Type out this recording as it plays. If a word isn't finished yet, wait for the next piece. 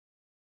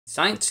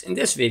Science. In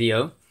this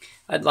video,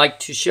 I'd like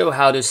to show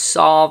how to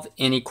solve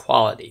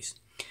inequalities.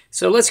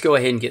 So let's go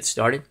ahead and get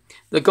started.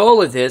 The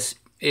goal of this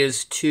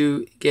is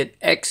to get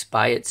x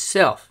by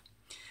itself.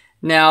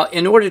 Now,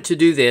 in order to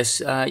do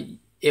this,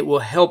 it will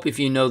help if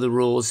you know the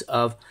rules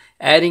of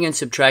adding and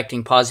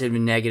subtracting positive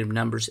and negative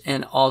numbers,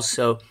 and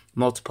also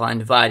multiplying and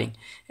dividing.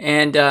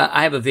 And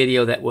I have a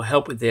video that will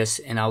help with this,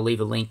 and I'll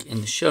leave a link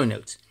in the show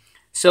notes.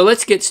 So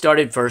let's get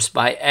started first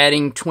by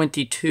adding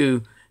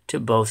 22 to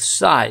both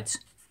sides.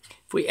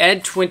 If we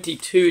add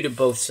 22 to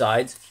both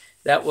sides,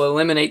 that will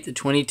eliminate the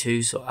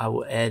 22, so I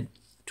will add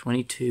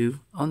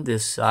 22 on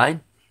this side.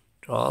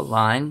 Draw a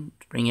line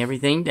to bring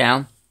everything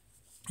down.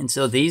 And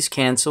so these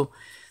cancel.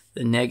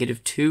 The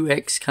negative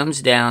 2x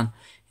comes down,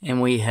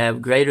 and we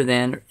have greater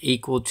than or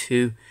equal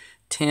to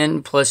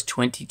 10 plus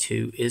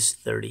 22 is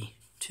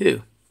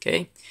 32.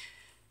 Okay.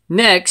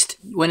 Next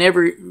we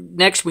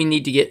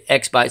need to get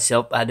x by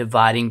itself by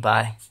dividing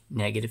by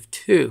negative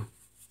 2.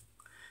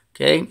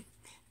 Okay.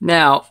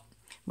 Now,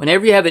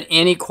 whenever you have an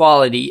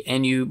inequality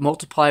and you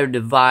multiply or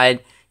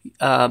divide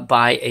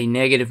by a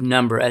negative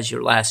number as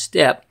your last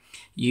step,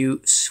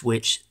 you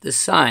switch the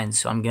signs.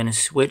 So I'm going to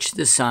switch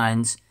the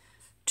signs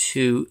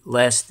to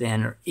less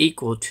than or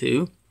equal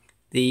to.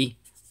 The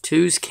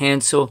 2's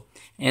cancel,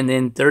 and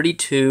then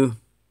 32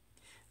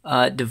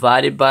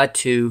 divided by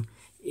 2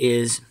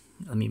 is,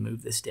 let me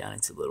move this down,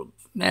 it's a little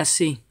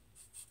messy,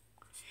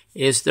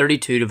 is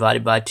 32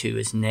 divided by 2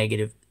 is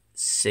negative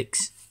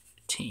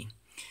 16.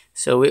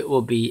 So it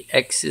will be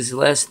x is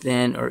less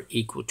than or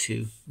equal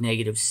to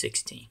negative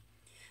 16.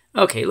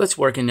 Okay, let's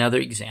work another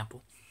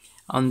example.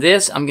 On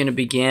this, I'm going to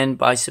begin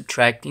by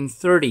subtracting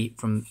 30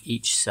 from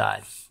each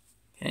side.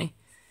 Okay,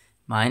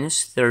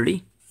 minus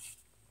 30.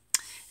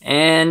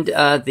 And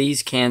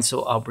these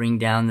cancel. I'll bring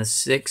down the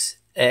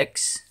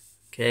 6x.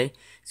 Okay,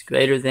 it's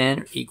greater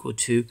than or equal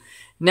to.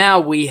 Now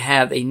we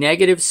have a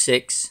negative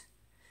 6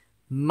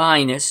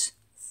 minus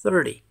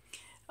 30.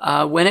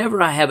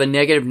 Whenever I have a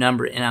negative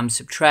number and I'm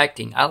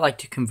subtracting, I like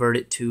to convert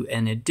it to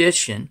an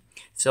addition.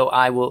 So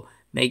I will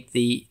make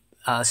the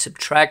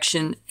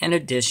subtraction an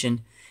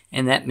addition,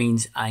 and that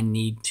means I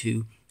need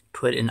to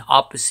put an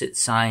opposite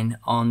sign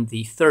on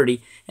the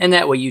 30, and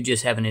that way you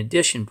just have an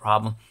addition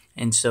problem.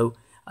 And so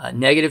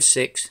negative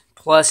 6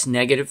 plus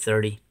negative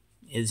 30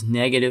 is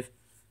negative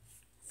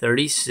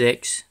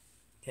 36.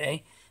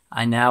 Okay,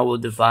 I now will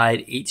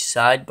divide each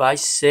side by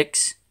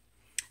 6,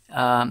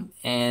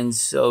 and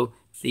so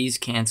these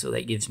cancel.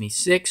 That gives me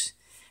 6.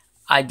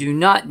 I do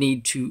not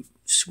need to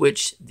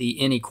switch the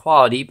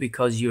inequality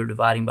because you're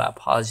dividing by a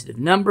positive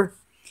number.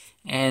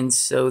 And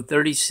so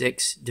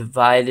 36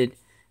 divided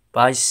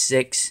by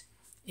 6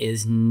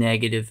 is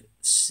negative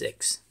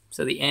 6.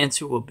 So the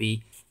answer will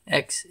be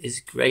x is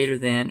greater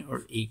than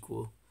or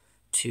equal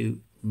to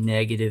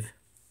negative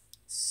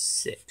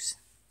 6.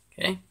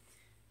 Okay.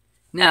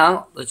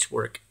 Now let's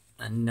work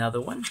another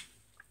one.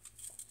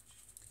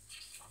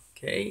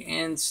 Okay,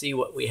 and see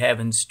what we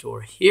have in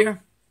store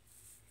here.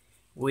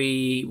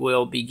 We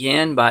will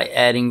begin by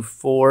adding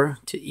 4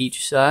 to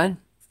each side.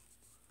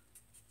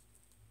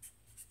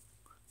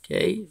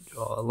 Okay,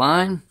 draw a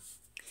line.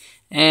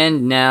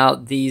 And now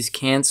these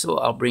cancel.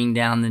 I'll bring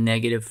down the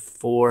negative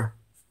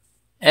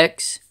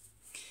 4x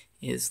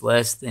is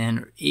less than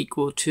or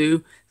equal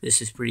to. This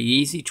is pretty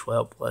easy.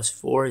 12 plus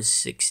 4 is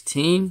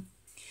 16.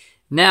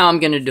 Now I'm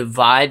going to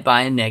divide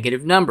by a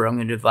negative number. I'm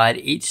going to divide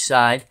each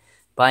side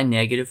by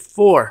negative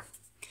 4.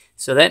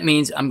 So that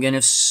means I'm going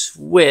to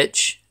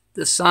switch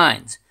the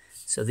signs.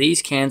 So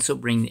these cancel,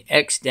 bring the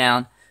x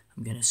down.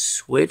 I'm going to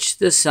switch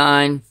the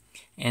sign,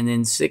 and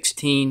then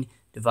 16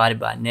 divided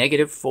by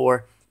negative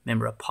 4.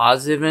 Remember, a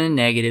positive and a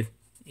negative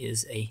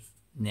is a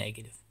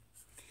negative.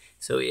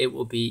 So it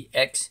will be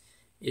x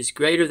is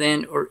greater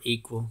than or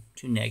equal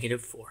to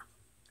negative 4.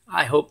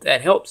 I hope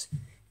that helps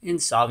in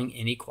solving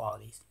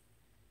inequalities.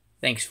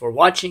 Thanks for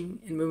watching,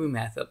 and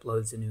MooMooMath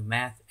uploads a new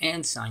math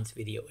and science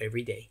video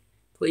every day.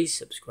 Please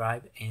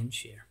subscribe and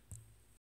share.